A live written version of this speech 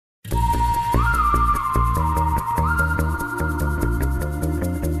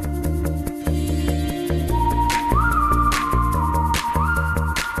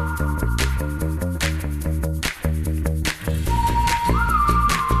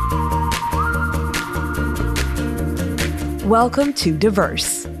Welcome to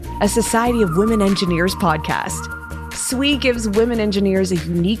Diverse, a Society of Women Engineers podcast. SWE gives women engineers a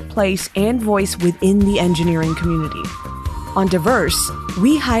unique place and voice within the engineering community. On Diverse,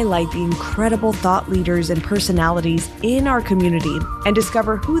 we highlight the incredible thought leaders and personalities in our community and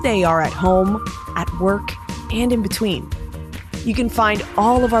discover who they are at home, at work, and in between. You can find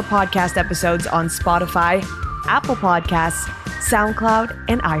all of our podcast episodes on Spotify, Apple Podcasts, SoundCloud,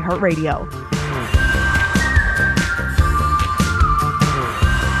 and iHeartRadio.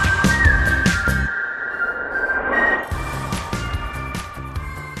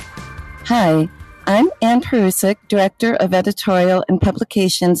 Hi, I'm Ann Perusik, Director of Editorial and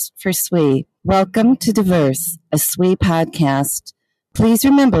Publications for SWE. Welcome to Diverse, a SWE podcast. Please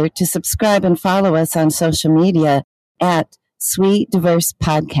remember to subscribe and follow us on social media at SWE Diverse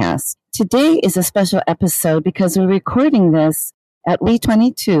Podcast. Today is a special episode because we're recording this at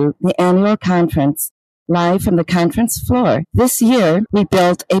WE22, the annual conference, live from the conference floor. This year, we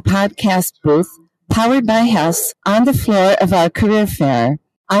built a podcast booth powered by Hess on the floor of our career fair.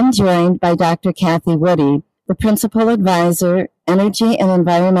 I'm joined by Dr. Kathy Woody, the Principal Advisor, Energy and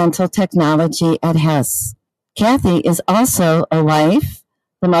Environmental Technology at Hess. Kathy is also a wife,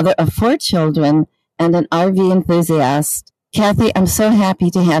 the mother of 4 children, and an RV enthusiast. Kathy, I'm so happy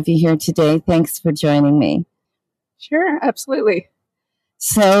to have you here today. Thanks for joining me. Sure, absolutely.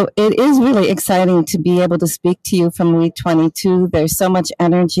 So it is really exciting to be able to speak to you from WE22. There's so much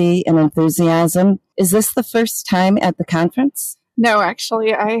energy and enthusiasm. Is this the first time at the conference? No,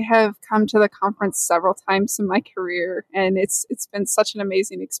 actually, I have come to the conference several times in my career, and it's been such an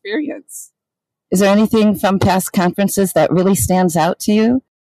amazing experience. Is there anything from past conferences that really stands out to you?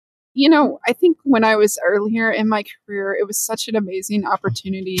 You know, I think when I was earlier in my career, it was such an amazing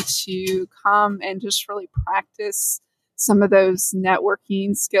opportunity to come and just really practice some of those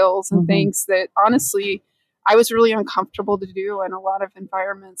networking skills and things that honestly I was really uncomfortable to do in a lot of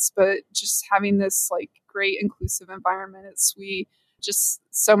environments, but just having this like great inclusive environment at SWE, just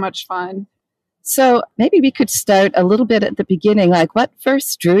so much fun. So maybe we could start a little bit at the beginning, like what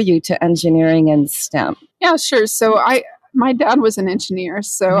first drew you to engineering and STEM? Yeah, sure. So my dad was an engineer,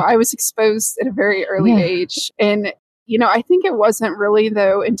 so I was exposed at a very early age. And, you know, I think it wasn't really,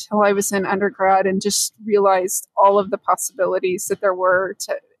 though, until I was in undergrad and just realized all of the possibilities that there were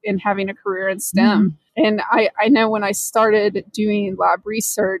in having a career in STEM. And I know when I started doing lab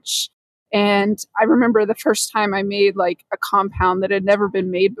research, and I remember the first time I made like a compound that had never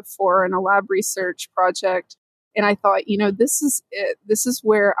been made before in a lab research project. And I thought, you know, this is it. This is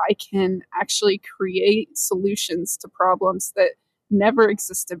where I can actually create solutions to problems that never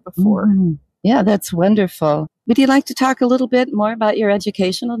existed before. Yeah, that's wonderful. Would you like to talk a little bit more about your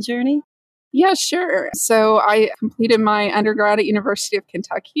educational journey? Yeah, sure. So I completed my undergrad at University of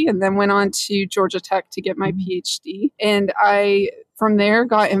Kentucky and then went on to Georgia Tech to get my PhD. And I, from there,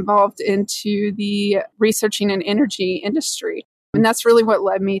 got involved into the researching and energy industry. And that's really what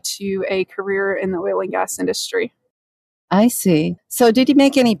led me to a career in the oil and gas industry. I see. So did you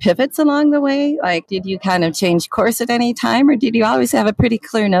make any pivots along the way? Like, did you kind of change course at any time, or did you always have a pretty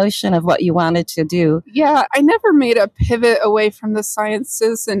clear notion of what you wanted to do? Yeah, I never made a pivot away from the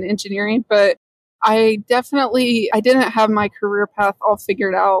sciences and engineering, but I didn't have my career path all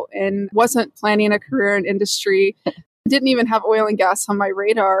figured out and wasn't planning a career in industry. Didn't even have oil and gas on my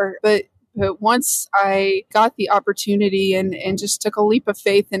radar, but once I got the opportunity and just took a leap of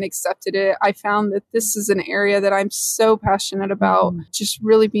faith and accepted it, I found that this is an area that I'm so passionate about, just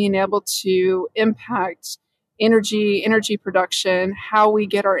really being able to impact energy production, how we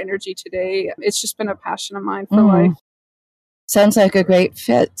get our energy today. It's just been a passion of mine for life. Sounds like a great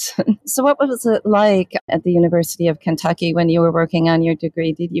fit. So what was it like at the University of Kentucky when you were working on your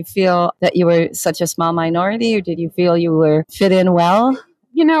degree? Did you feel that you were such a small minority, or did you feel you were fit in well?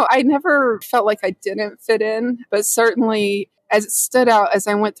 You know, I never felt like I didn't fit in, but certainly as it stood out as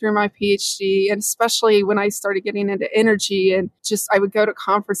I went through my PhD, and especially when I started getting into energy and just I would go to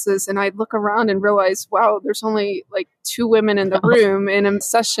conferences and I'd look around and realize, wow, there's only like 2 women in the room in a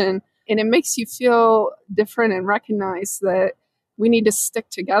session. And it makes you feel different and recognize that we need to stick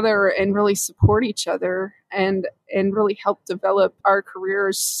together and really support each other and really help develop our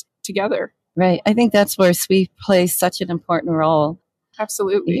careers together. Right. I think that's where SWE plays such an important role.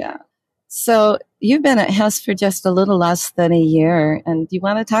 Absolutely. Yeah. So you've been at Hess for just a little less than a year. And do you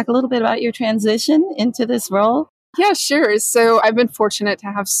want to talk a little bit about your transition into this role? Yeah, sure. So I've been fortunate to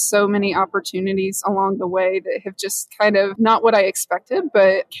have so many opportunities along the way that have just kind of not what I expected,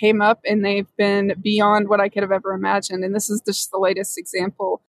 but came up and they've been beyond what I could have ever imagined. And this is just the latest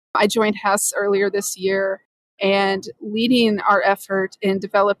example. I joined Hess earlier this year and leading our effort in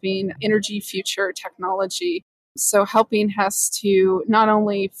developing energy future technology. So helping Hess to not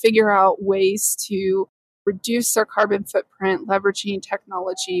only figure out ways to reduce our carbon footprint, leveraging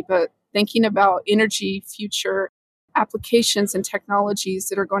technology, but thinking about energy future applications and technologies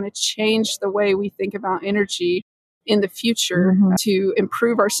that are going to change the way we think about energy in the future to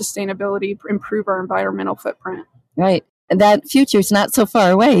improve our sustainability, improve our environmental footprint. Right. And that future's not so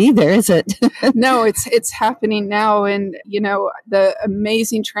far away either, is it? No, it's happening now. And, the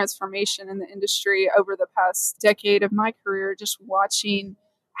amazing transformation in the industry over the past decade of my career, just watching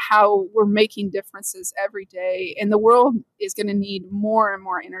how we're making differences every day. And the world is going to need more and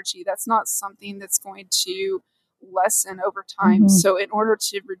more energy. That's not something that's going to lessen over time. So in order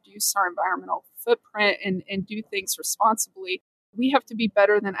to reduce our environmental footprint and do things responsibly, we have to be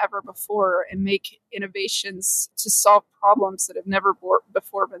better than ever before and make innovations to solve problems that have never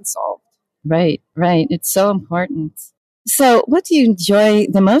before been solved. Right. It's so important. So what do you enjoy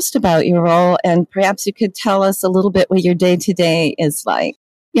the most about your role? And perhaps you could tell us a little bit what your day-to-day is like.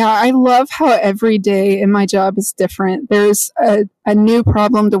 Yeah, I love how every day in my job is different. There's a new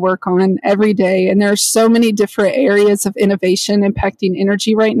problem to work on every day. And there are so many different areas of innovation impacting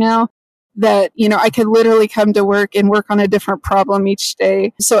energy right now that, I could literally come to work and work on a different problem each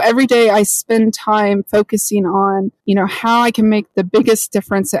day. So every day I spend time focusing on, how I can make the biggest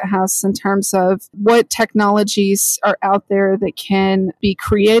difference at Hess in terms of what technologies are out there that can be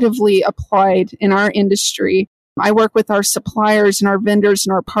creatively applied in our industry. I work with our suppliers and our vendors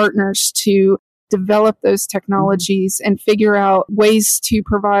and our partners to develop those technologies and figure out ways to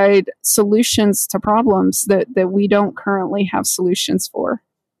provide solutions to problems that we don't currently have solutions for.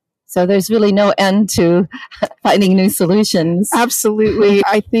 So there's really no end to finding new solutions. Absolutely.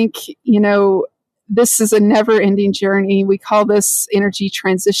 I think, this is a never-ending journey. We call this energy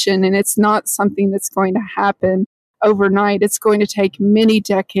transition, and it's not something that's going to happen overnight. It's going to take many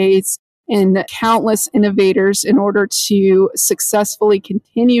decades and countless innovators in order to successfully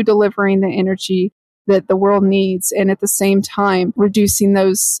continue delivering the energy that the world needs, and at the same time, reducing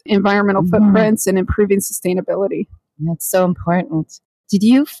those environmental footprints and improving sustainability. That's so important. Did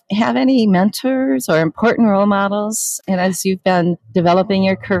you have any mentors or important role models as you've been developing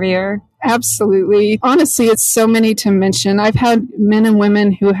your career? Absolutely. Honestly, it's so many to mention. I've had men and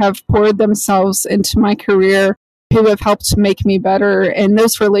women who have poured themselves into my career, who have helped make me better. And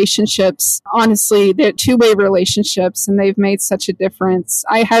those relationships, honestly, they're two-way relationships, and they've made such a difference.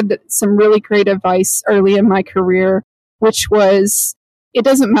 I had some really great advice early in my career, which was, it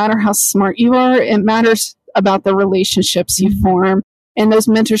doesn't matter how smart you are, it matters about the relationships you form. And those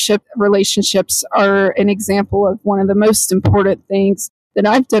mentorship relationships are an example of one of the most important things that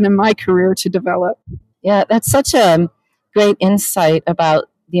I've done in my career to develop. Yeah, that's such a great insight about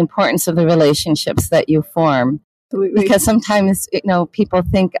the importance of the relationships that you form. Absolutely. Because sometimes, people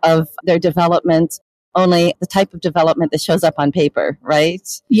think of their development only the type of development that shows up on paper, right?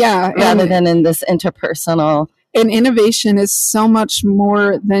 Yeah. Rather than in this interpersonal. And innovation is so much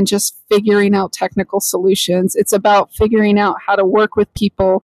more than just figuring out technical solutions. It's about figuring out how to work with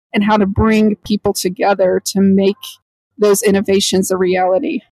people and how to bring people together to make those innovations a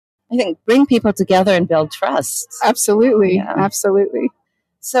reality. I think bring people together and build trust. Absolutely. Yeah. Absolutely.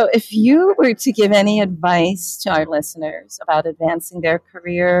 So if you were to give any advice to our listeners about advancing their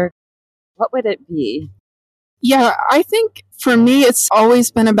career, what would it be? Yeah, I think for me, it's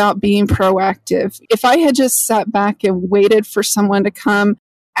always been about being proactive. If I had just sat back and waited for someone to come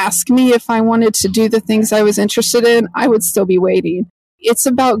ask me if I wanted to do the things I was interested in, I would still be waiting. It's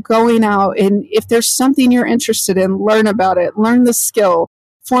about going out, and if there's something you're interested in, learn about it, learn the skill,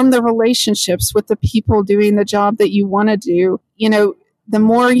 form the relationships with the people doing the job that you want to do. The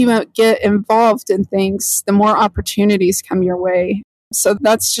more you get involved in things, the more opportunities come your way. So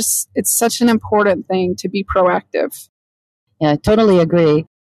it's such an important thing to be proactive. Yeah, totally agree.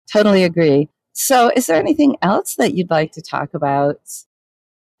 Totally agree. So is there anything else that you'd like to talk about?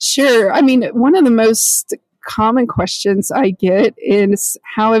 Sure. I mean, one of the most common questions I get is,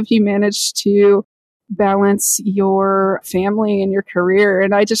 how have you managed to balance your family and your career?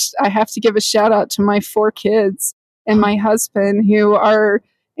 And I have to give a shout out to my 4 kids and my husband, who are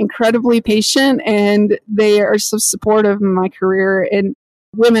incredibly patient, and they are so supportive in my career. And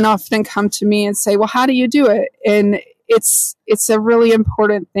women often come to me and say, well, how do you do it? And it's a really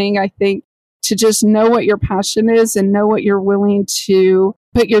important thing, I think, to just know what your passion is and know what you're willing to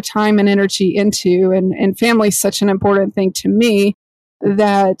put your time and energy into. And family is such an important thing to me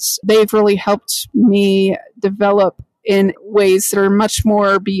that they've really helped me develop in ways that are much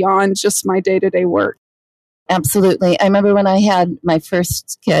more beyond just my day-to-day work. Absolutely. I remember when I had my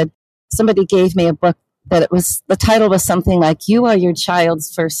first kid, somebody gave me a book that the title was something like, "You Are Your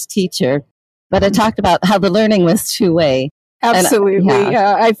Child's First Teacher." But it talked about how the learning was two-way. Absolutely.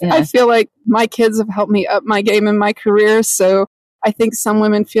 I feel like my kids have helped me up my game in my career. So I think some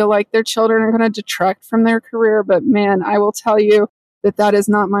women feel like their children are going to detract from their career. But man, I will tell you that is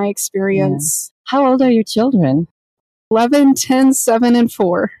not my experience. Yeah. How old are your children? 11, 10, 7, and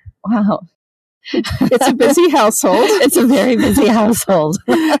 4. Wow. It's a busy household. It's a very busy household.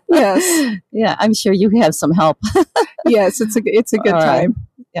 Yes. Yeah, I'm sure you have some help. Yes, it's a good time.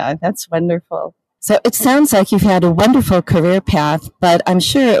 Yeah, that's wonderful. So it sounds like you've had a wonderful career path, but I'm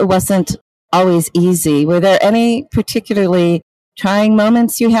sure it wasn't always easy. Were there any particularly trying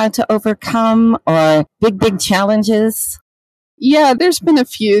moments you had to overcome or big challenges? Yeah, there's been a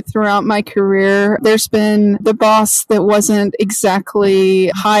few throughout my career. There's been the boss that wasn't exactly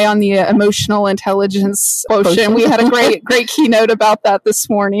high on the emotional intelligence quotient. We had a great keynote about that this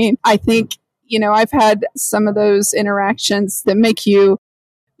morning. I think, I've had some of those interactions that make you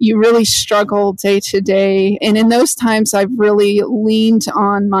really struggle day to day. And in those times, I've really leaned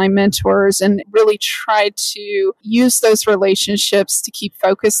on my mentors and really tried to use those relationships to keep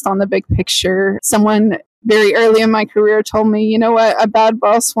focused on the big picture. Someone very early in my career told me, you know what, a bad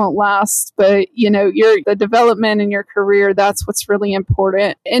boss won't last, but the development in your career, that's what's really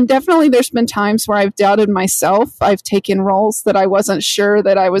important. And definitely there's been times where I've doubted myself. I've taken roles that I wasn't sure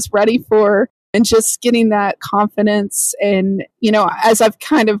that I was ready for. And just getting that confidence. And, as I've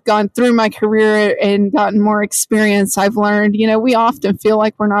kind of gone through my career and gotten more experience, I've learned, we often feel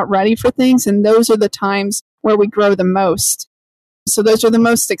like we're not ready for things. And those are the times where we grow the most. So those are the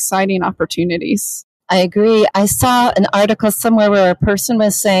most exciting opportunities. I agree. I saw an article somewhere where a person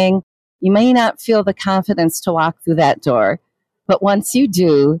was saying, you may not feel the confidence to walk through that door, but once you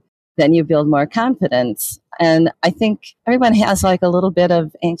do, then you build more confidence. And I think everyone has like a little bit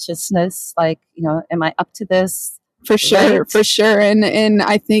of anxiousness, like, am I up to this? For sure, right? For sure. And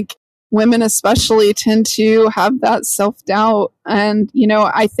I think women especially tend to have that self-doubt. And,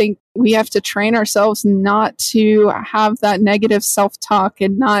 I think we have to train ourselves not to have that negative self-talk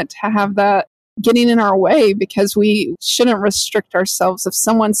and not to have that getting in our way, because we shouldn't restrict ourselves. If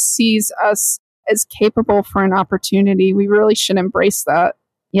someone sees us as capable for an opportunity, we really should embrace that.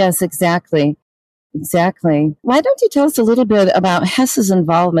 Yes, exactly. Exactly. Why don't you tell us a little bit about Hess's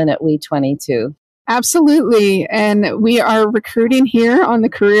involvement at WE22? Absolutely. And we are recruiting here on the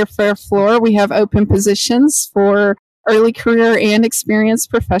career fair floor. We have open positions for early career and experienced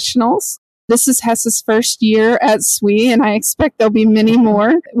professionals. This is Hess's first year at SWE, and I expect there'll be many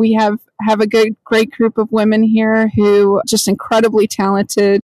more. We have a great group of women here who are just incredibly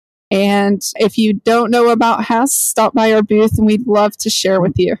talented. And if you don't know about Hess, stop by our booth and we'd love to share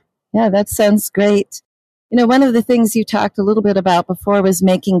with you. Yeah, that sounds great. One of the things you talked a little bit about before was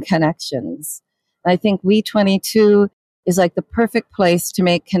making connections. I think WE22 is like the perfect place to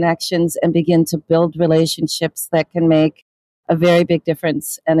make connections and begin to build relationships that can make a very big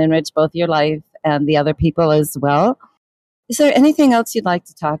difference and enrich both your life and the other people as well. Is there anything else you'd like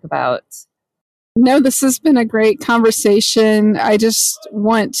to talk about? No, this has been a great conversation. I just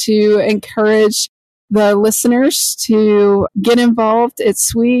want to encourage the listeners to get involved at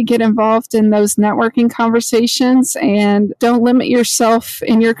SWE, get involved in those networking conversations, and don't limit yourself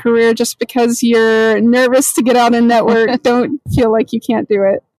in your career just because you're nervous to get out and network. Don't feel like you can't do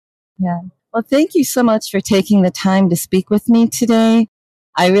it. Yeah. Well, thank you so much for taking the time to speak with me today.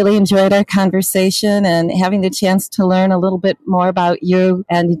 I really enjoyed our conversation and having the chance to learn a little bit more about you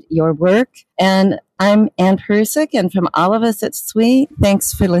and your work. And I'm Ann Persick, and from all of us at SWE,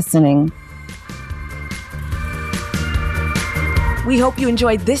 thanks for listening. We hope you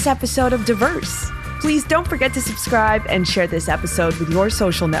enjoyed this episode of Diverse. Please don't forget to subscribe and share this episode with your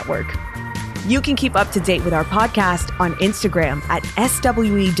social network. You can keep up to date with our podcast on Instagram at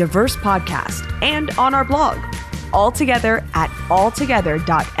SWE Diverse Podcast and on our blog, altogether at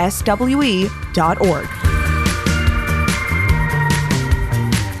altogether.swe.org.